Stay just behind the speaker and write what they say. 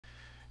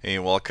Hey,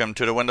 welcome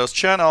to the Windows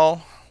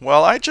channel.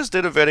 Well, I just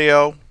did a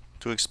video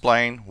to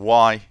explain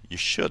why you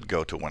should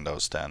go to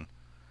Windows 10.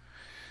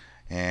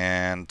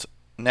 And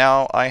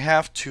now I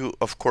have to,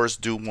 of course,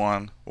 do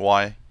one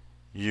why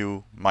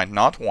you might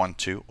not want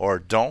to or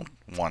don't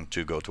want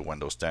to go to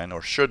Windows 10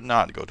 or should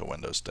not go to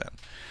Windows 10.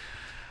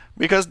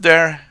 Because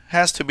there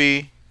has to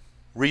be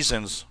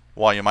reasons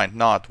why you might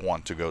not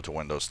want to go to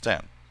Windows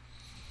 10.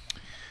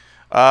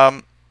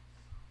 Um,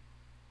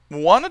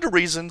 one of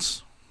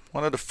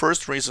the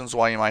first reasons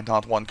why you might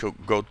not want to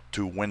go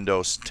to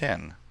Windows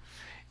 10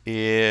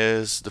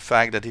 is the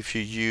fact that if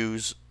you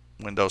use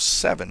Windows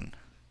 7,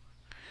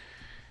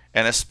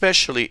 and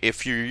especially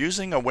if you're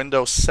using a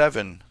Windows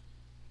 7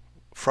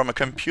 from a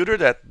computer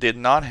that did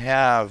not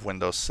have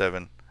Windows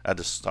 7 at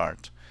the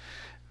start.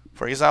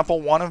 For example,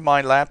 one of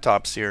my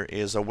laptops here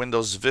is a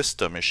Windows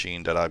Vista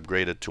machine that I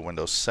upgraded to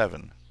Windows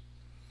 7.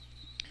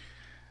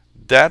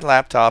 That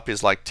laptop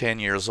is like 10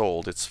 years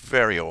old. It's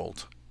very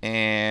old.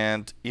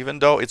 And even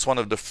though it's one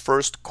of the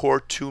first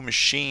Core 2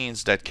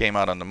 machines that came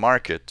out on the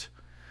market,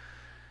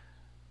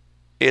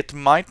 it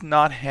might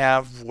not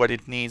have what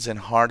it needs in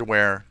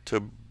hardware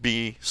to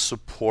be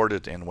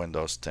supported in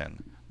Windows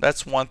 10.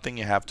 That's one thing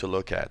you have to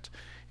look at.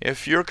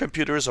 If your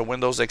computer is a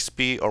Windows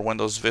XP or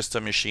Windows Vista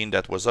machine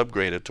that was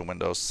upgraded to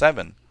Windows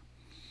 7,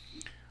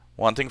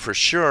 one thing for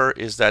sure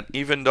is that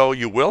even though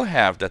you will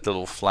have that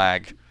little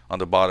flag on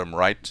the bottom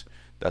right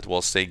that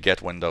will say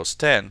Get Windows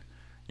 10,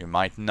 you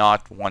might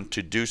not want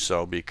to do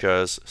so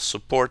because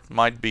support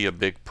might be a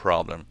big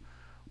problem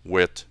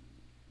with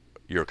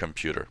your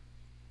computer.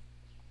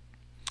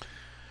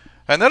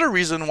 Another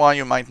reason why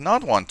you might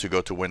not want to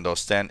go to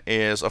Windows 10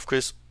 is, of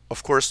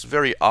course,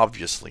 very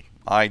obviously,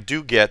 I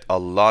do get a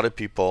lot of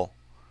people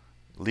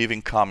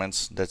leaving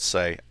comments that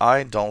say,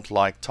 I don't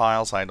like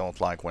tiles, I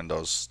don't like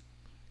Windows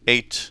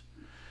 8,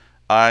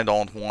 I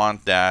don't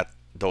want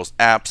those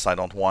apps, I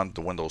don't want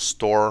the Windows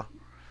Store,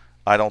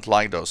 I don't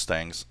like those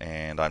things,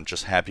 and I'm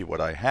just happy what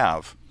I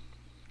have.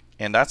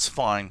 And that's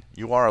fine.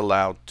 You are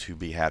allowed to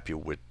be happy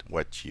with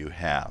what you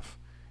have.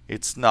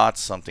 It's not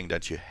something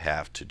that you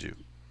have to do.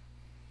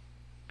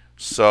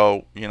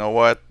 So, you know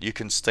what? You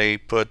can stay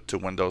put to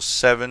Windows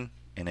 7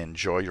 and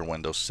enjoy your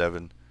Windows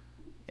 7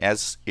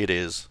 as it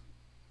is,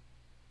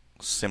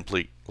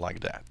 simply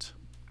like that.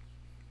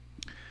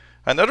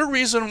 Another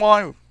reason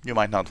why you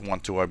might not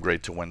want to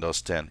upgrade to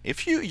Windows 10,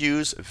 if you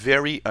use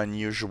very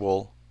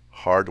unusual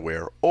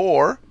hardware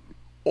or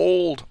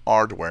old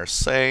hardware,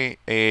 say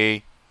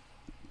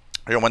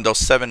your Windows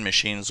 7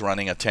 machine is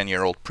running a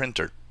 10-year-old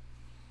printer.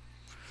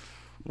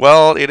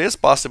 Well, it is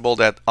possible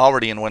that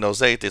already in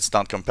Windows 8 it's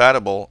not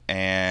compatible,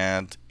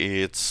 and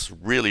it's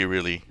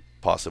really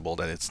possible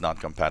that it's not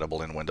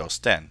compatible in Windows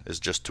 10. It's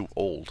just too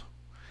old.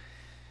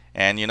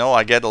 And you know,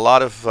 I get a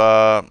lot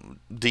of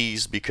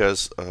these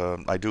because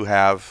I do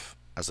have,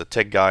 as a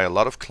tech guy, a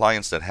lot of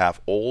clients that have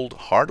old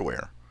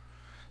hardware.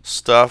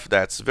 Stuff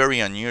that's very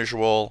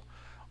unusual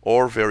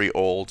or very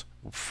old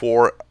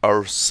for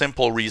a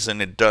simple reason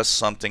it does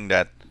something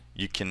that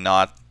you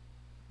cannot,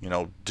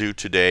 do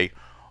today,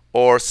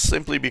 or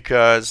simply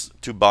because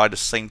to buy the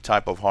same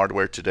type of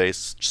hardware today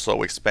is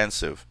so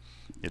expensive.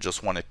 You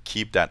just want to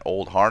keep that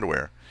old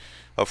hardware.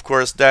 Of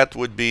course, that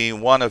would be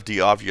one of the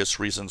obvious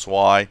reasons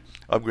why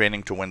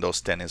upgrading to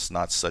Windows 10 is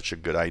not such a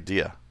good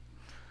idea.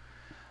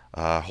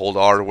 Old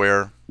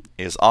hardware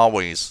is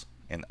always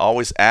and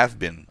always have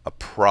been a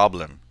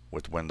problem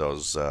with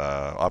Windows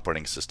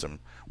operating system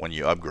when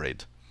you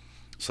upgrade.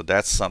 So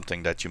that's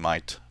something that you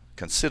might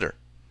consider.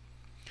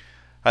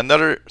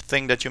 Another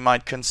thing that you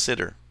might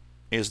consider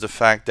is the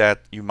fact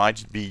that you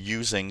might be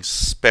using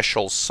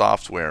special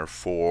software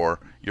for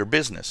your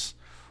business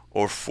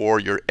or for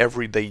your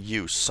everyday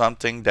use,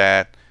 something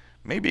that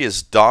maybe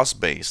is DOS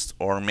based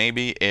or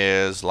maybe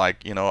is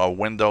like, a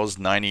Windows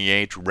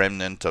 98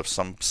 remnant of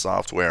some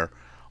software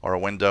or a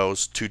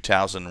Windows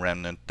 2000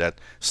 remnant that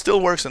still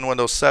works in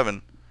Windows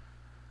 7.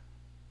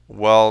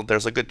 Well,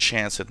 there's a good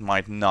chance it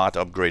might not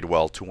upgrade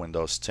well to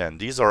Windows 10.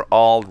 These are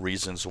all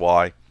reasons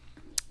why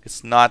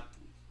it's not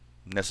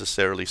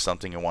necessarily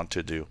something you want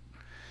to do.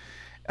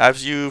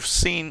 As you've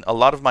seen, a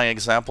lot of my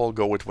example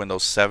go with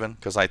Windows 7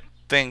 because I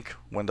think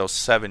Windows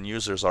 7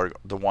 users are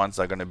the ones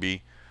that are going to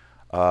be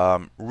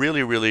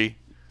really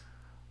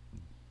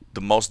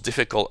the most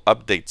difficult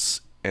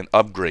updates and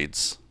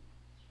upgrades,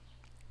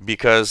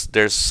 because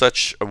there's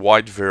such a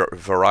wide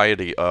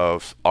variety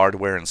of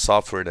hardware and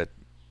software that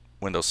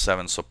Windows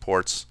 7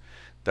 supports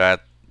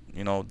that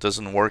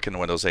doesn't work in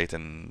Windows 8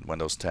 and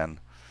Windows 10.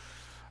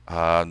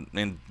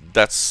 And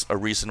that's a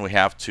reason we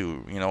have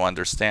to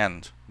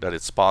understand that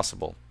it's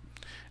possible.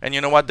 And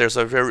you know what? There's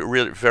a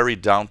very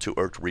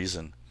down-to-earth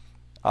reason.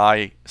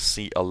 I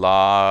see a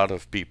lot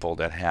of people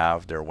that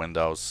have their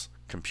Windows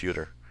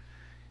computer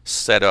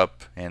set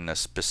up in a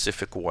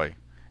specific way,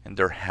 and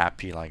they're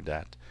happy like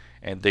that.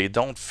 And they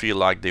don't feel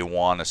like they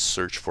want to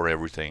search for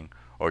everything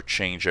or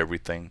change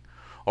everything,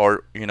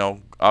 or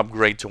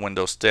upgrade to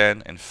Windows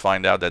 10 and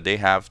find out that they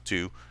have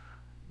to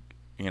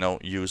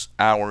use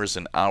hours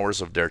and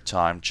hours of their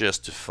time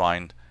just to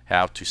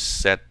how to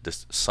set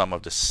this, some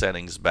of the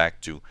settings back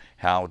to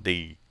how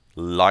they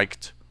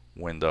liked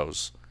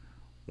Windows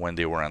when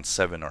they were on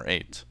 7 or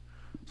 8.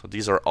 So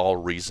these are all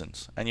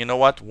reasons. And you know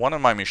what? One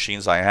of my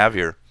machines I have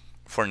here,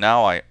 for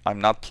now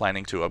I'm not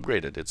planning to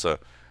upgrade it. It's a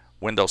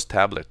Windows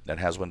tablet that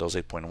has Windows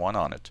 8.1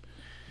 on it.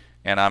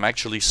 And I'm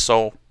actually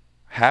so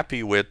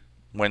happy with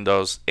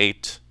Windows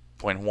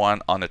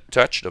 8.1 on a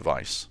touch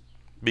device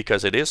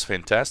because it is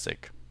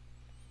fantastic.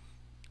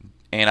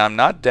 And I'm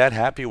not that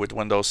happy with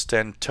Windows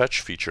 10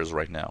 touch features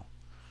right now,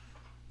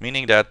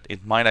 meaning that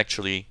it might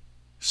actually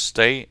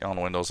stay on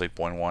Windows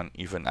 8.1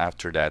 even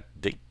after that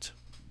date.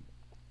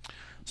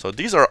 So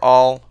these are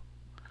all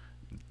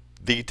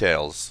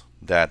details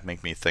that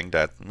make me think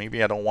that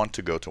maybe I don't want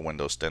to go to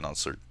Windows 10 on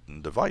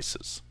certain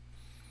devices.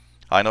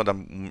 I know that,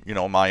 you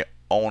know, my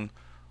own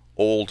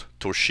old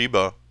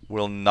Toshiba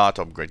will not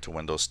upgrade to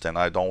Windows 10.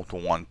 I don't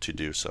want to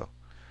do so.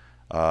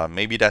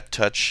 Maybe that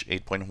Touch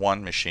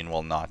 8.1 machine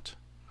will not.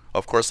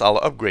 Of course, I'll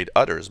upgrade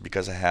others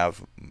because I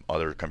have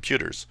other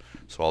computers.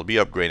 So I'll be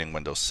upgrading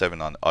Windows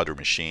 7 on other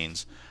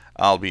machines.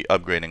 I'll be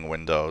upgrading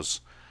Windows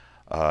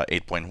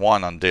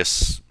 8.1 on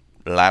this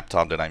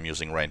laptop that I'm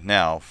using right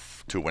now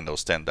to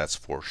Windows 10, that's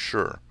for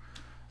sure.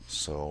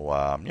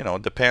 So, you know,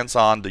 it depends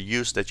on the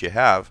use that you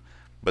have,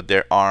 but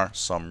there are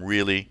some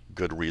really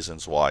good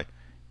reasons why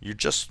you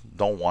just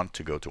don't want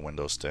to go to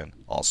Windows 10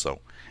 also.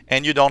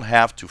 And you don't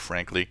have to,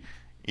 frankly.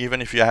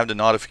 Even if you have the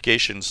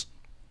notifications,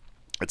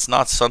 it's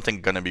not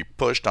something going to be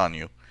pushed on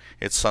you.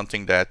 It's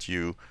something that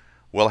you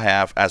will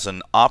have as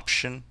an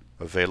option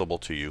available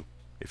to you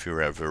if you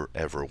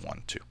ever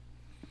want to.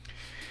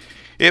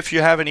 If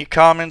you have any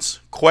comments,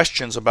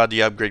 questions about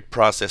the upgrade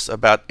process,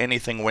 about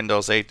anything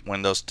Windows 8,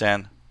 Windows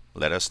 10,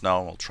 let us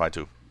know. We'll try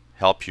to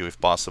help you if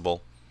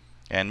possible.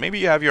 And maybe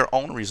you have your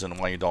own reason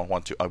why you don't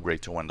want to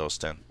upgrade to Windows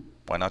 10.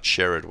 Why not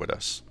share it with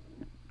us?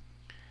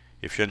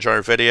 If you enjoy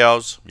our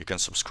videos, you can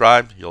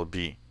subscribe. You'll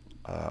be,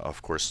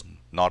 of course,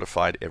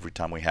 notified every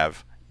time we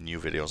have new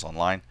videos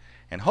online.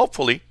 And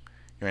hopefully,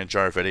 you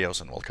enjoy our videos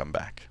and we'll come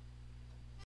back.